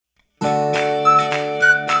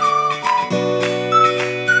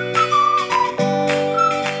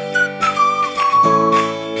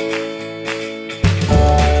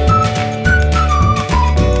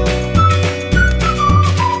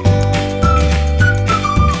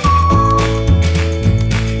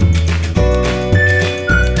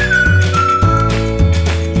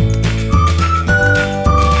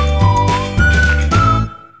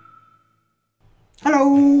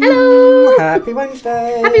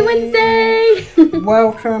Wednesday! Happy Wednesday!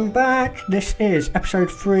 Welcome back. This is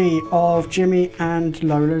episode 3 of Jimmy and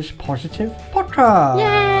Lola's Positive Podcast.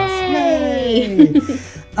 Yay!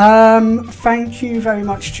 Thank you very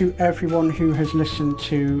much to everyone who has listened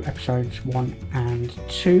to episodes 1 and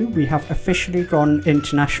 2. We have officially gone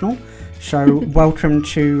international. So welcome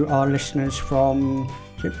to our listeners from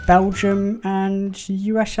Belgium and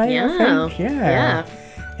USA, I think. Yeah.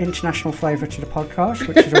 International flavour to the podcast,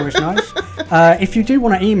 which is always nice. If you do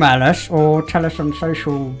want to email us or tell us on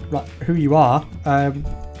social who you are,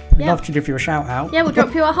 love to give you a shout out. Yeah, we'll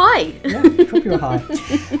drop you a hi. Drop you a hi.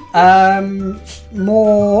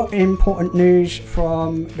 More important news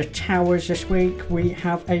from the towers this week. We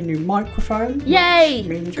have a new microphone. Yay! Which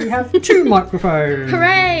means we have 2 microphones.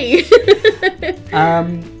 Hooray!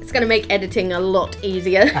 It's going to make editing a lot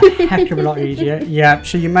easier. A heck of a lot easier. Yeah,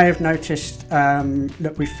 so you may have noticed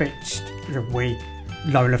that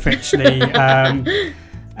Lola fixed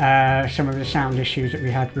some of the sound issues that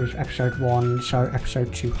we had with episode 1. So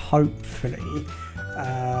episode 2 hopefully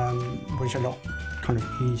was a lot kind of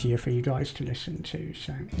easier for you guys to listen to.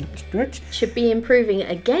 So that's good. Should be improving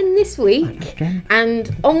again this week.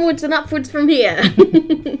 And onwards and upwards from here.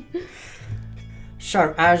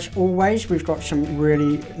 So, as always, we've got some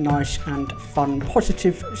really nice and fun,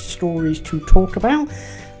 positive stories to talk about.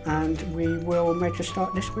 And we will make a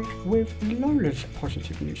start this week with Lola's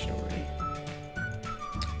positive news story.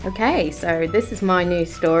 Okay, so this is my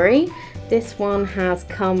news story. This one has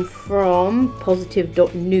come from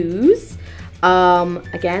positive.news.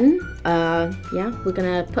 We're going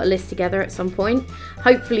to put a list together at some point.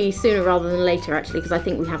 Hopefully sooner rather than later, actually, because I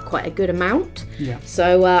think we have quite a good amount. Yeah.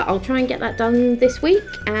 So I'll try and get that done this week,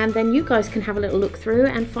 and then you guys can have a little look through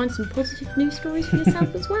and find some positive news stories for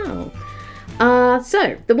yourself as well.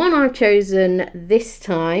 So the one I've chosen this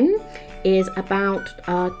time is about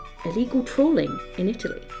illegal trawling in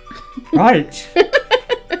Italy. Right.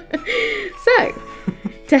 So,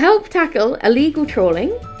 to help tackle illegal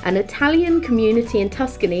trawling, an Italian community in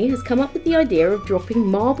Tuscany has come up with the idea of dropping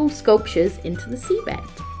marble sculptures into the seabed.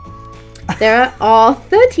 There are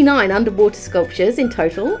 39 underwater sculptures in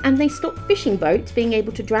total, and they stop fishing boats being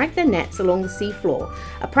able to drag their nets along the sea floor,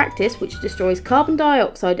 a practice which destroys carbon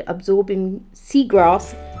dioxide absorbing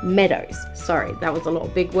seagrass meadows. Sorry, that was a lot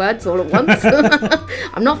of big words all at once.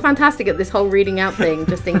 I'm not fantastic at this whole reading out thing,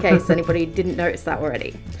 just in case anybody didn't notice that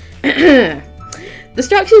already. The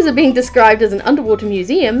structures are being described as an underwater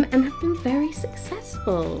museum and have been very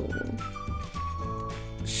successful.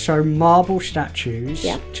 So marble statues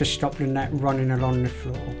to stop the net running along the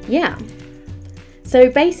floor. Yeah. So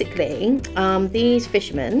basically, these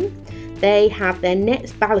fishermen, they have their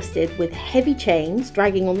nets ballasted with heavy chains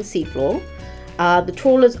dragging on the seafloor. The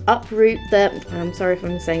trawlers uproot I'm sorry if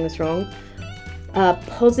I'm saying this wrong,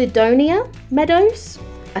 Posidonia meadows,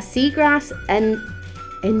 a seagrass and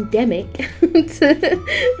endemic to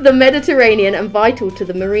the Mediterranean and vital to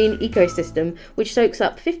the marine ecosystem, which soaks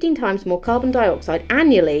up 15 times more carbon dioxide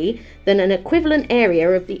annually than an equivalent area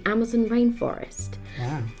of the Amazon rainforest.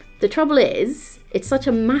 Wow. The trouble is, it's such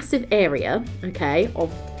a massive area,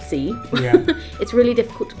 of sea. Yeah. It's really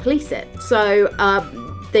difficult to police it. So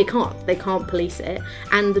they can't police it,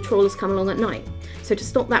 and the trawlers come along at night. So to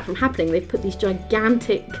stop that from happening, they've put these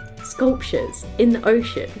gigantic sculptures in the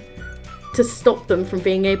ocean to stop them from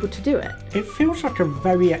being able to do it. It feels like a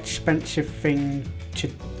very expensive thing to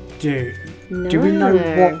do. No. Do we know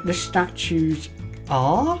what the statues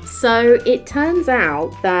are? So it turns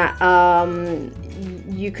out that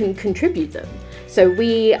you can contribute them. So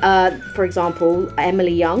we, for example,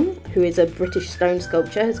 Emily Young, who is a British stone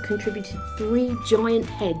sculptor, has contributed 3 giant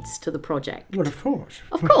heads to the project. Well, of course.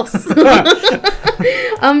 Of course.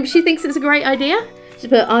 She thinks it's a great idea.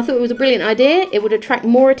 But I thought it was a brilliant idea. It would attract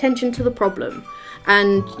more attention to the problem.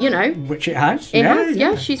 And, Which it has. It has,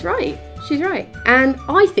 yeah, she's right. She's right. And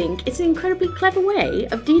I think it's an incredibly clever way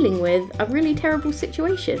of dealing with a really terrible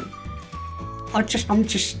situation. I'm just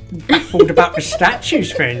baffled about the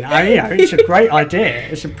statues thing. It's a great idea.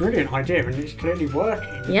 It's a brilliant idea, and it's clearly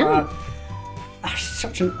working. Yeah. That's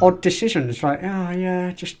such an odd decision. It's like,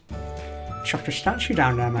 just chuck a statue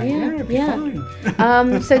down there, mate. It'll be fine.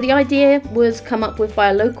 So the idea was come up with by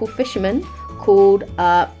a local fisherman called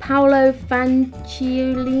Paolo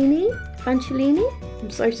Fanciulini. I'm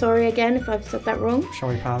so sorry again if I've said that wrong.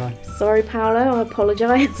 Sorry, Paolo. I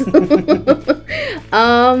apologise.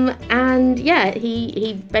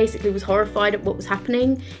 He basically was horrified at what was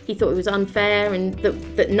happening. He thought it was unfair and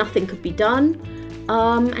that nothing could be done.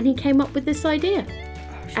 And he came up with this idea.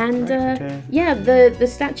 And the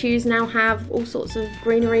statues now have all sorts of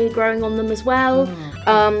greenery growing on them as well.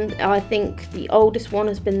 I think the oldest one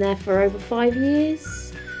has been there for over 5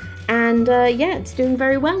 years. And it's doing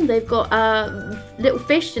very well. They've got little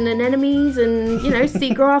fish and anemones and,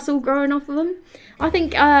 seagrass all growing off of them. I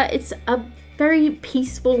think it's a very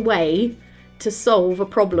peaceful way to solve a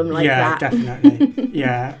problem like that. Yeah, definitely.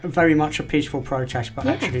 Yeah, very much a peaceful protest, but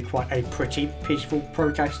actually quite a pretty peaceful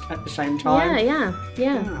protest at the same time. Yeah.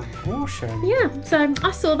 Awesome. Yeah, so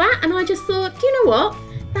I saw that and I just thought, do you know what?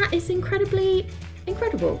 That is incredibly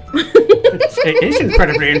incredible. It is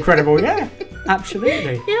incredibly incredible, yeah.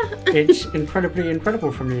 Absolutely. Yeah. It's incredibly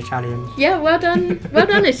incredible from the Italians. Yeah, well done. Well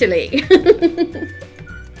done, Italy.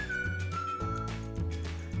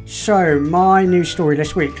 So, my news story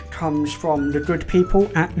this week comes from the good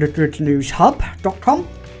people at thegoodnewshub.com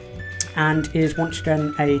and is once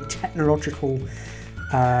again a technological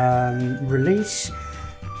release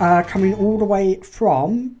coming all the way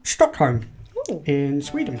from Stockholm in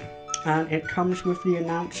Sweden. And it comes with the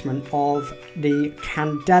announcement of the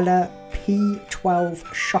Candela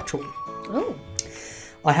P12 shuttle. Oh.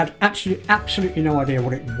 I had absolutely no idea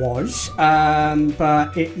what it was,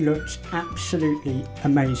 but it looks absolutely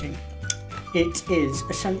amazing. It is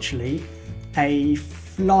essentially a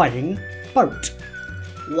flying boat.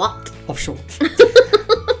 What? Of sorts.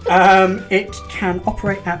 It can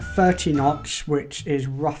operate at 30 knots, which is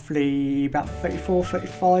roughly about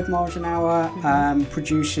 35 miles an hour,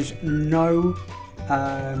 produces no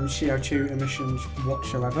CO2 emissions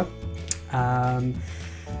whatsoever.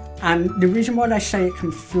 And the reason why they say it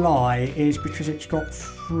can fly is because it's got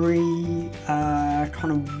 3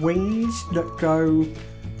 kind of wings that go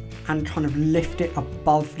and kind of lift it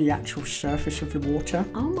above the actual surface of the water.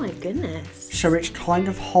 Oh my goodness. So it's kind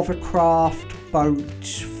of hovercraft, boat,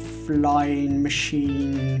 flying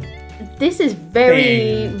machine. This is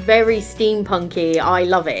very, very steampunky. I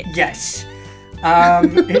love it. Yes.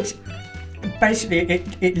 It's basically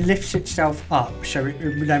it lifts itself up, so it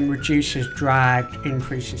then reduces drag,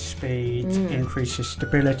 increases speed, increases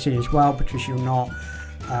stability as well, because you're not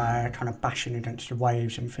kind of bashing against the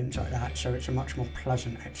waves and things like that. So it's a much more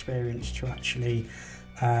pleasant experience to actually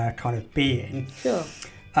kind of be in. Sure.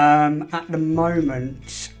 At the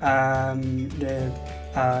moment, the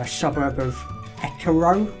suburb of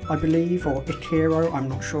Ekero, I believe, or Ikero, I'm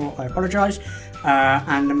not sure, I apologise,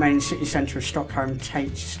 and the main city centre of Stockholm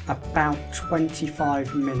takes about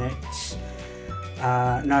 25 minutes.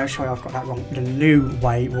 No, sorry, I've got that wrong. The new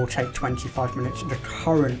way will take 25 minutes. The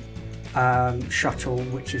current shuttle,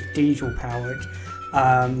 which is diesel powered,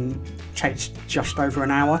 takes just over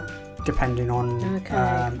an hour, depending on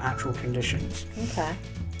actual conditions. Okay.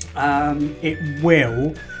 It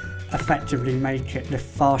will effectively make it the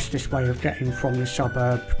fastest way of getting from the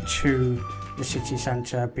suburb to the city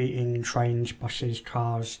centre, beating trains, buses,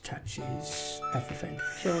 cars, taxis, everything.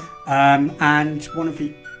 Sure. And one of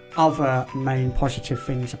the other main positive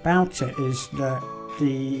things about it is that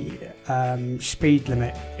the speed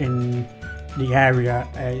limit in the area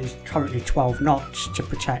is currently 12 knots to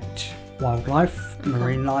protect wildlife,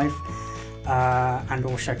 marine life, and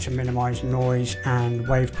also to minimise noise and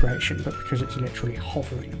wave creation. But because it's literally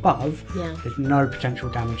hovering above, there's no potential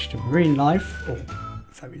damage to marine life, or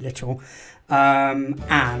very little, and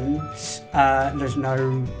there's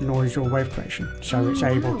no noise or wave creation. So it's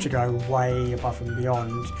able to go way above and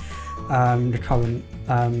beyond the current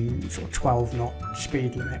sort of 12 knot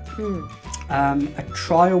speed limit. A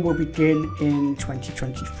trial will begin in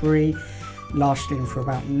 2023, lasting for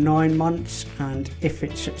about 9 months, and if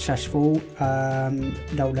it's successful,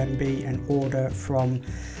 there'll then be an order from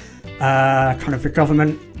kind of the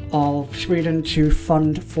government of Sweden to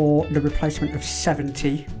fund for the replacement of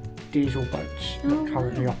 70 diesel boats that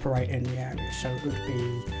currently operate in the area. So it would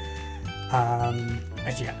be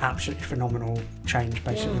absolutely phenomenal change,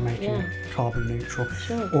 basically making it carbon neutral.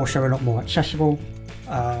 Sure. Also a lot more accessible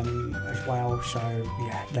as well. So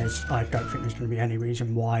I don't think there's going to be any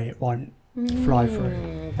reason why it won't fly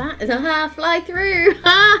through. That is fly through.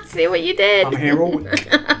 See what you did. I'm here all week.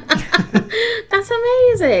 That's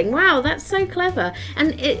amazing. Wow, that's so clever.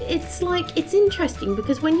 And it's interesting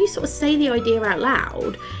because when you sort of say the idea out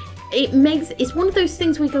loud, it's one of those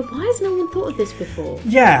things where you go, why has no one thought of this before?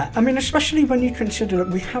 Yeah, I mean, especially when you consider that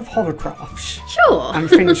we have hovercrafts. Sure. And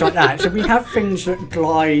things like that. So we have things that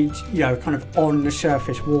glide, kind of on the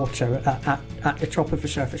surface water, at the top of the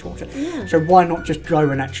surface water. Yeah. So why not just go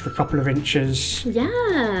an extra couple of inches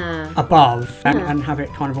above and have it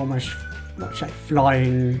kind of almost,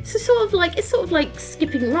 flying. So it's sort of like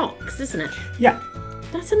skipping rocks, isn't it? Yeah.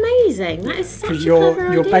 That's amazing. That is such a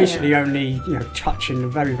clever you're idea. basically only touching the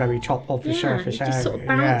very, very top of the surface just area. sort of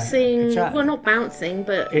bouncing. Yeah, exactly. Well, not bouncing,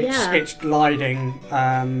 but it's gliding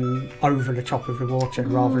over the top of the water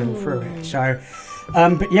rather than through it. So,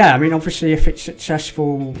 but yeah, I mean, obviously, if it's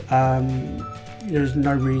successful, there's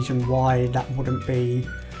no reason why that wouldn't be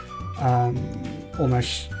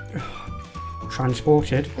almost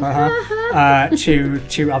transported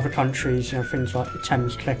to other countries. Things like the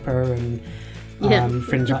Thames Clipper and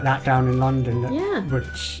things like that down in London.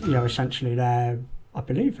 Which essentially I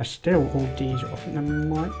believe they're still all diesel. I think there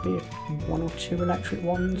might be 1 or 2 electric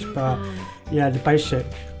ones, but the basic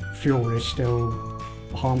fuel is still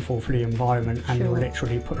harmful for the environment, and you're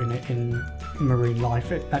literally putting it in marine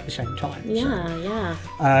life at the same time.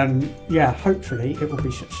 Hopefully it will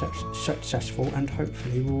be successful, and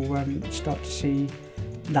hopefully we'll start to see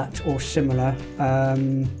that or similar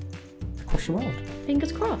across the world.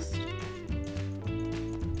 Fingers crossed.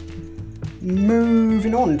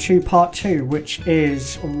 Moving on to part 2, which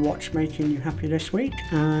is what's making you happy this week,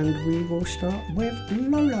 and we will start with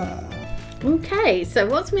Lola. Okay, so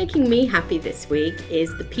what's making me happy this week is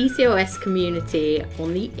the PCOS community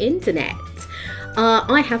on the internet.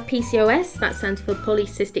 I have PCOS, that stands for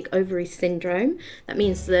polycystic ovary syndrome. That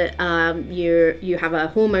means that you have a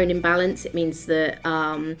hormone imbalance. It means that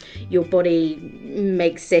your body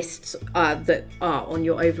makes cysts that are on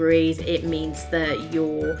your ovaries. It means that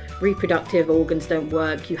your reproductive organs don't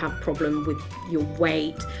work. You have a problem with your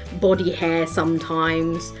weight, body hair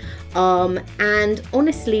sometimes. And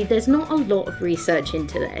honestly, there's not a lot of research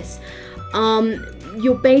into this.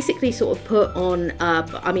 You're basically sort of put on,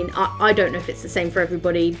 I don't know if it's the same for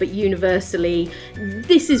everybody, but universally,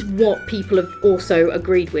 this is what people have also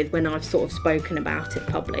agreed with when I've sort of spoken about it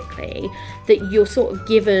publicly, that you're sort of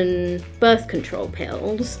given birth control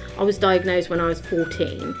pills. I was diagnosed when I was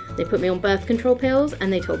 14. They put me on birth control pills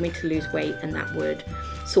and they told me to lose weight and that would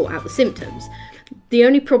sort out the symptoms. The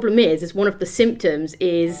only problem is one of the symptoms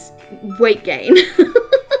is weight gain.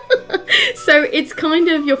 So it's kind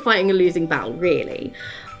of, you're fighting a losing battle, really.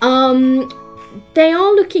 They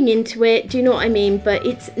are looking into it, do you know what I mean? But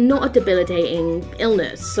it's not a debilitating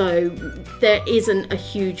illness, so there isn't a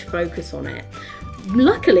huge focus on it.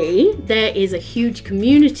 Luckily, there is a huge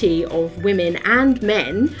community of women and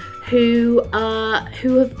men who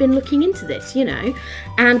have been looking into this,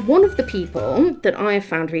 And one of the people that I have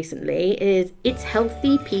found recently is It's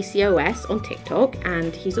Healthy PCOS on TikTok,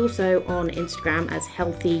 and he's also on Instagram as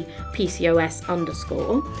Healthy PCOS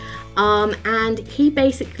 _. And he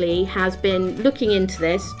basically has been looking into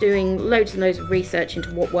this, doing loads and loads of research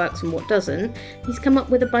into what works and what doesn't. He's come up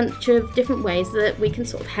with a bunch of different ways that we can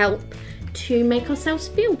sort of help to make ourselves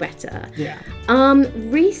feel better.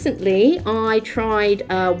 Recently I tried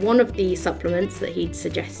one of the supplements that he'd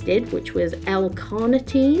suggested, which was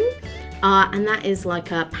L-carnitine, and that is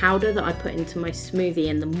like a powder that I put into my smoothie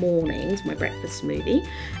in the mornings, my breakfast smoothie,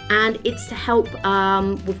 and it's to help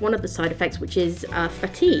with one of the side effects, which is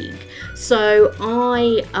fatigue. So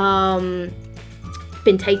I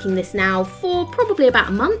been taking this now for probably about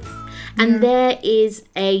a month, and there is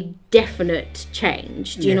a definite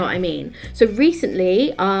change. Do you know what I mean? So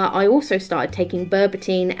recently, I also started taking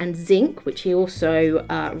berberine and zinc, which he also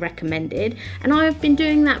recommended. And I've been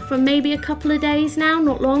doing that for maybe a couple of days now,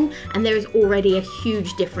 not long. And there is already a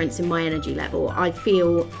huge difference in my energy level. I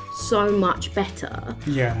feel so much better.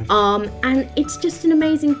 And it's just an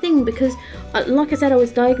amazing thing because, like I said, I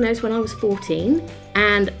was diagnosed when I was 14.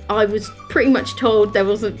 And I was pretty much told there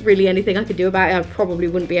wasn't really anything I could do about it. I probably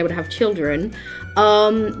wouldn't be able to have children,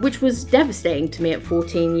 which was devastating to me at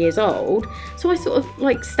 14 years old. So I sort of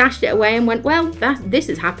like stashed it away and went, well, this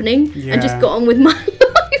is happening, and just got on with my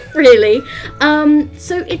life, really.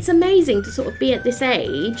 So it's amazing to sort of be at this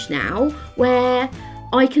age now where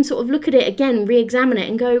I can sort of look at it again, re-examine it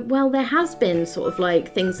and go, well, there has been sort of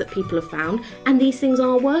like things that people have found and these things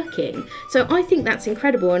are working. So I think that's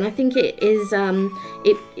incredible, and I think it is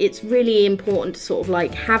it's really important to sort of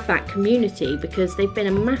like have that community because they've been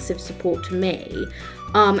a massive support to me.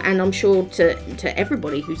 And I'm sure to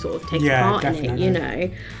everybody who sort of takes part definitely. in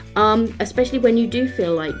it, especially when you do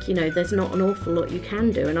feel like, there's not an awful lot you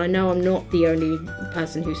can do. And I know I'm not the only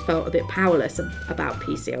person who's felt a bit powerless about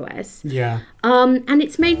PCOS. And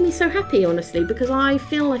it's made me so happy, honestly, because I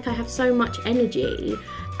feel like I have so much energy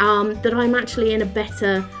that I'm actually in a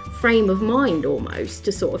better frame of mind almost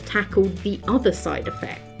to sort of tackle the other side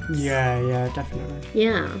effects. Definitely.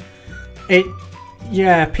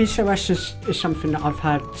 PCOS is something that I've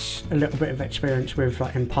had a little bit of experience with,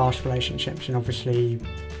 like in past relationships, and obviously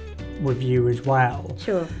with you as well.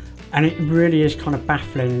 Sure. And it really is kind of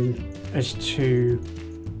baffling as to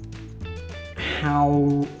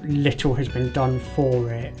how little has been done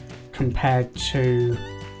for it compared to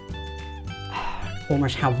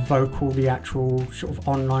almost how vocal the actual sort of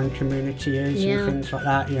online community is and things like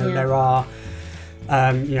that. There are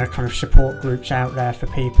kind of support groups out there for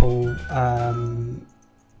people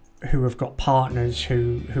who have got partners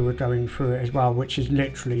who are going through it as well, which is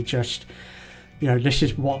literally just, this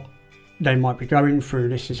is what they might be going through,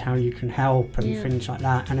 this is how you can help and things like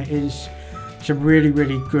that. And it's a really,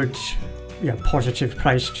 really good, positive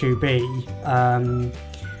place to be,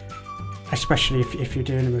 especially if you're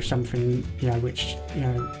dealing with something, which,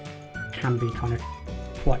 can be kind of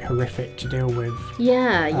quite horrific to deal with.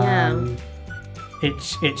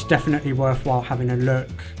 It's definitely worthwhile having a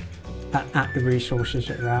look at the resources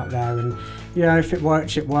that are out there, and if it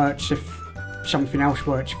works, it works. If something else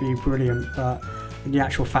works for you, brilliant. But the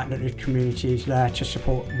actual fact that the community is there to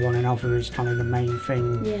support one another is kind of the main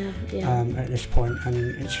thing at this point. And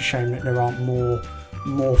it's a shame that there aren't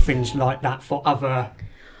more things like that for other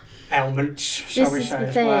ailments, this is the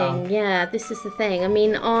thing. This is the thing. I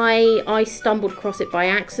mean, I stumbled across it by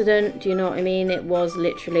accident. Do you know what I mean? It was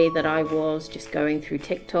literally that I was just going through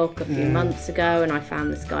TikTok a few months ago, and I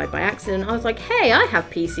found this guy by accident. I was like, hey, I have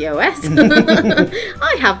PCOS.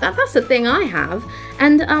 I have that. That's the thing I have.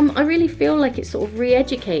 And I really feel like it sort of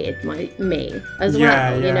re-educated me as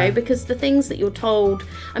well, because the things that you're told,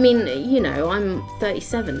 I mean, I'm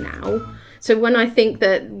 37 now. So when I think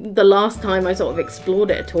that the last time I sort of explored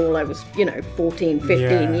it at all, I was, 14,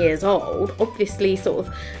 15 years old. Obviously, sort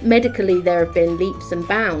of medically, there have been leaps and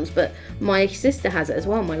bounds, but my sister has it as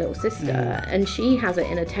well, my little sister, and she has it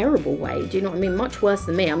in a terrible way. Do you know what I mean? Much worse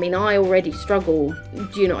than me. I mean, I already struggle,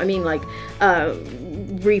 do you know what I mean? Like,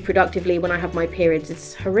 reproductively when I have my periods,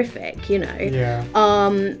 it's horrific,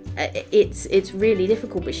 it's really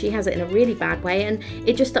difficult, but she has it in a really bad way, and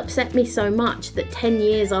it just upset me so much that 10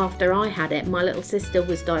 years after I had it, my little sister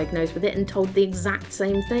was diagnosed with it and told the exact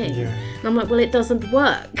same thing. And I'm like, well, it doesn't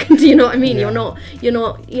work. Do you know what I mean? You're not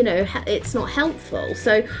it's not helpful.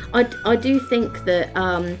 So I do think that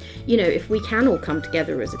if we can all come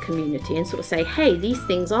together as a community and sort of say, hey, these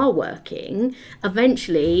things are working,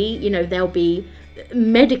 eventually they'll be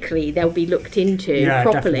looked into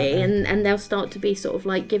properly, and they'll start to be sort of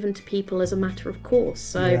like given to people as a matter of course.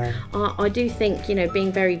 So I do think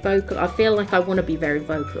being very vocal, I feel like I want to be very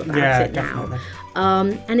vocal about it now.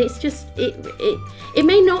 And it's just it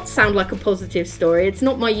may not sound like a positive story, it's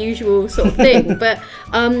not my usual sort of thing, but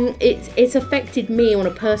it's affected me on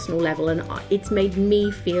a personal level, and it's made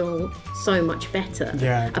me feel so much better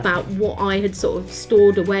about what I had sort of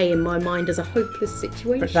stored away in my mind as a hopeless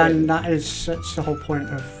situation. But then that's the whole point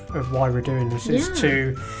of why we're doing this, is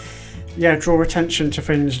to draw attention to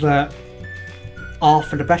things that are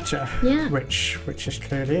for the better, which this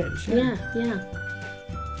clearly is.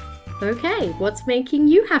 Okay, what's making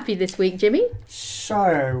you happy this week, Jimmy?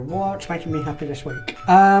 So, what's making me happy this week?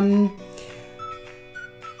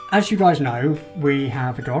 As you guys know, we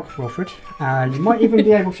have a dog, Wilfred. You might even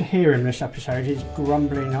be able to hear him this episode. He's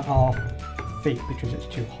grumbling at our feet because it's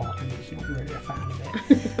too hot and he's not really a fan of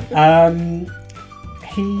it.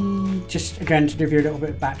 He, just again to give you a little bit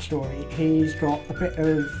of backstory, he's got a bit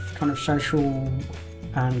of kind of social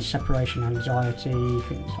and separation anxiety,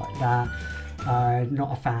 things like that.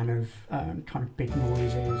 Not a fan of kind of big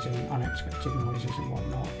noises and unexpected noises and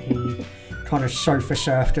whatnot. He kind of sofa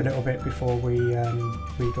surfed a little bit before we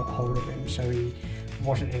got hold of him, so he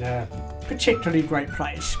wasn't in a particularly great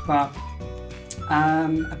place. But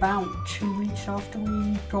about 2 weeks after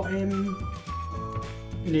we got him,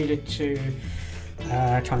 needed to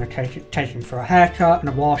kind of take him for a haircut and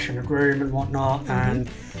a wash and a groom and whatnot, and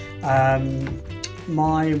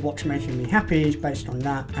my what's making me happy is based on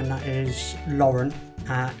that, and that is Lauren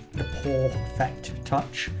at the Paw Vet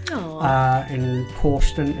Touch in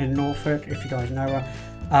Corston in Norfolk, if you guys know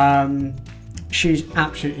her. She's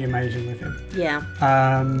absolutely amazing with him.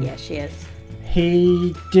 Yeah, she is.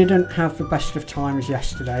 He didn't have the best of times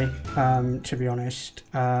yesterday, to be honest,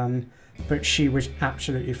 but she was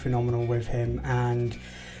absolutely phenomenal with him, and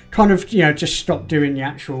kind of just stopped doing the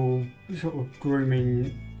actual sort of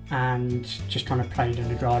grooming and just kind of played in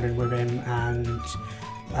the garden with him and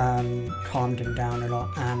calmed him down a lot,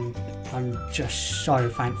 and I'm just so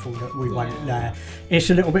thankful that we went there. It's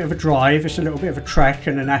a little bit of a drive, it's a little bit of a trek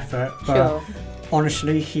and an effort, but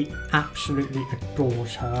honestly, he absolutely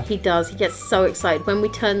adores her. He does. He gets so excited. When we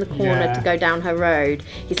turn the corner to go down her road,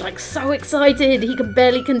 he's like so excited. He can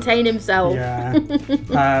barely contain himself. Yeah.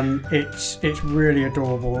 It's really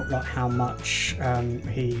adorable, like how much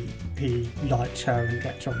he likes her and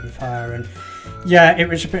gets on with her. And it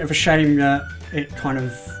was a bit of a shame that it kind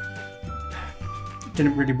of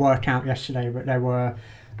didn't really work out yesterday, but there were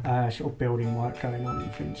sort of building work going on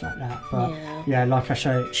and things like that. But yeah, like I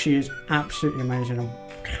say, she is absolutely amazing. I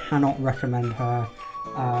cannot recommend her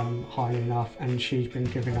highly enough, and she's been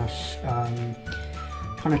giving us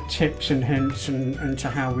kind of tips and hints into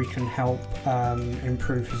how we can help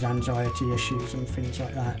improve his anxiety issues and things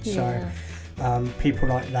like that. So people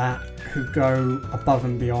like that who go above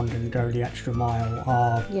and beyond and go the extra mile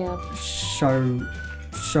are so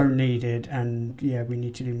needed, and we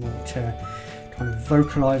need to do more to kind of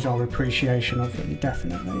vocalise our appreciation of them,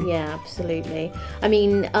 definitely. Yeah, absolutely. I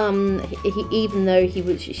mean, even though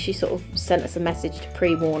she sort of sent us a message to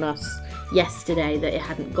pre-warn us yesterday that it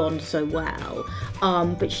hadn't gone so well,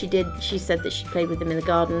 but she said that she played with him in the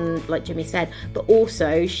garden, like Jimmy said, but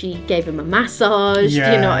also she gave him a massage. Do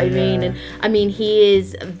you know what I mean? And I mean, he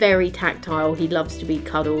is very tactile. He loves to be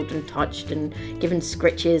cuddled and touched and given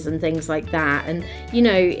scritches and things like that. And you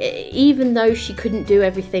know, even though she couldn't do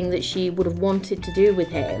everything that she would have wanted to do with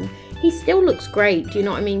him, he still looks great. Do you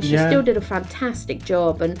know what I mean? She still did a fantastic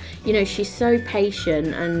job, and you know, she's so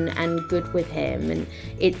patient and good with him, and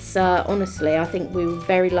it's honestly, I think we were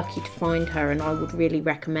very lucky to find her, and I would really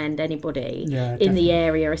recommend anybody in the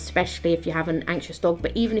area, especially if you have an anxious dog,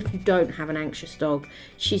 but even if you don't have an anxious dog,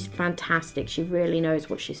 she's fantastic. She really knows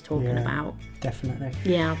what she's talking about. Definitely.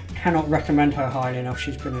 Yeah. Cannot recommend her highly enough.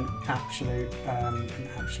 She's been an absolute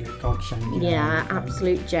godsend. Yeah,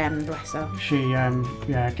 absolute gem, bless her. She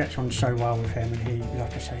gets on so well with him, and he,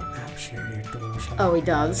 like I say, absolutely adores her. Oh, he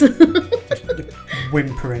does. Just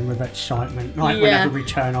whimpering with excitement, like whenever we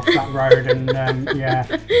turn off that road, and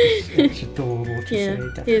it's adorable to see.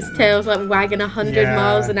 Definitely. His tail's like wagging 100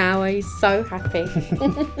 miles an hour. He's so happy.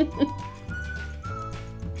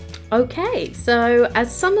 Okay, so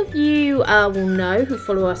as some of you will know who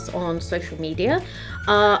follow us on social media,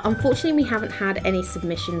 unfortunately we haven't had any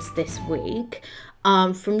submissions this week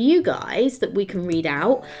from you guys that we can read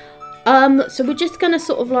out. So we're just going to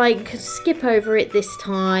sort of like skip over it this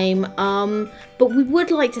time. But we would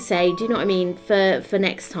like to say, do you know what I mean, for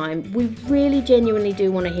next time, we really genuinely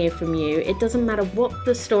do want to hear from you. It doesn't matter what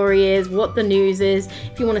the story is, what the news is.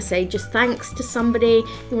 If you want to say just thanks to somebody,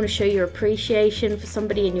 you want to show your appreciation for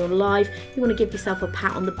somebody in your life, you want to give yourself a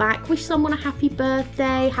pat on the back, wish someone a happy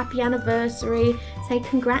birthday, happy anniversary, say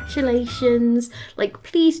congratulations, like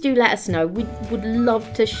please do let us know. We would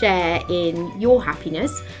love to share in your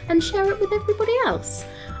happiness and share it with everybody else.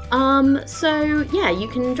 So yeah, you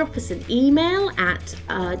can drop us an email at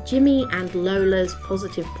Jimmy and Lola's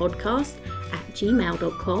Positive Podcast at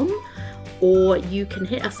gmail.com, or you can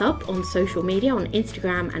hit us up on social media on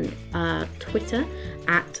Instagram and Twitter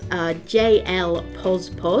at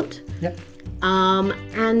JLPosPod. Yep.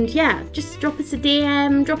 And yeah, just drop us a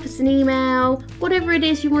DM, drop us an email, whatever it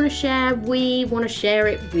is you want to share, we want to share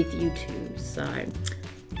it with you too. So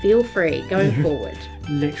feel free going forward.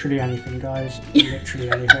 Literally anything, guys. Literally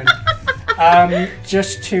anything.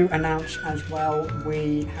 Just to announce as well,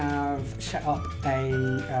 we have set up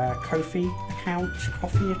a coffee account.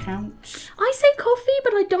 I say coffee,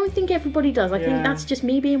 but I don't think everybody does. I think that's just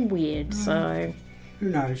me being weird. So who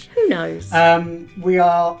knows? We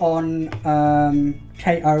are on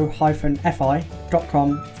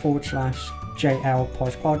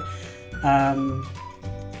ko-fi.com/JLPosPod.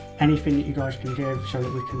 Anything that you guys can give so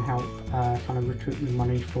that we can help kind of recoup the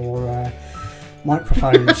money for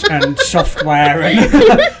microphones and software and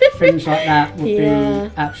things like that would be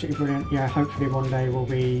absolutely brilliant. Yeah, hopefully one day we'll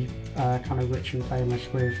be kind of rich and famous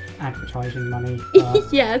with advertising money.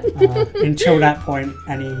 Until that point,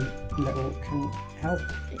 any little can help.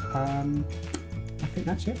 I think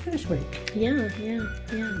that's it for this week. Yeah. Okay.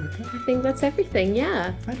 I think that's everything,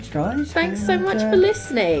 Thanks, guys. Thanks so much for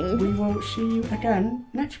listening. We will see you again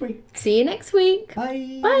next week. See you next week.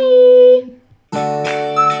 Bye.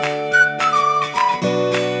 Bye.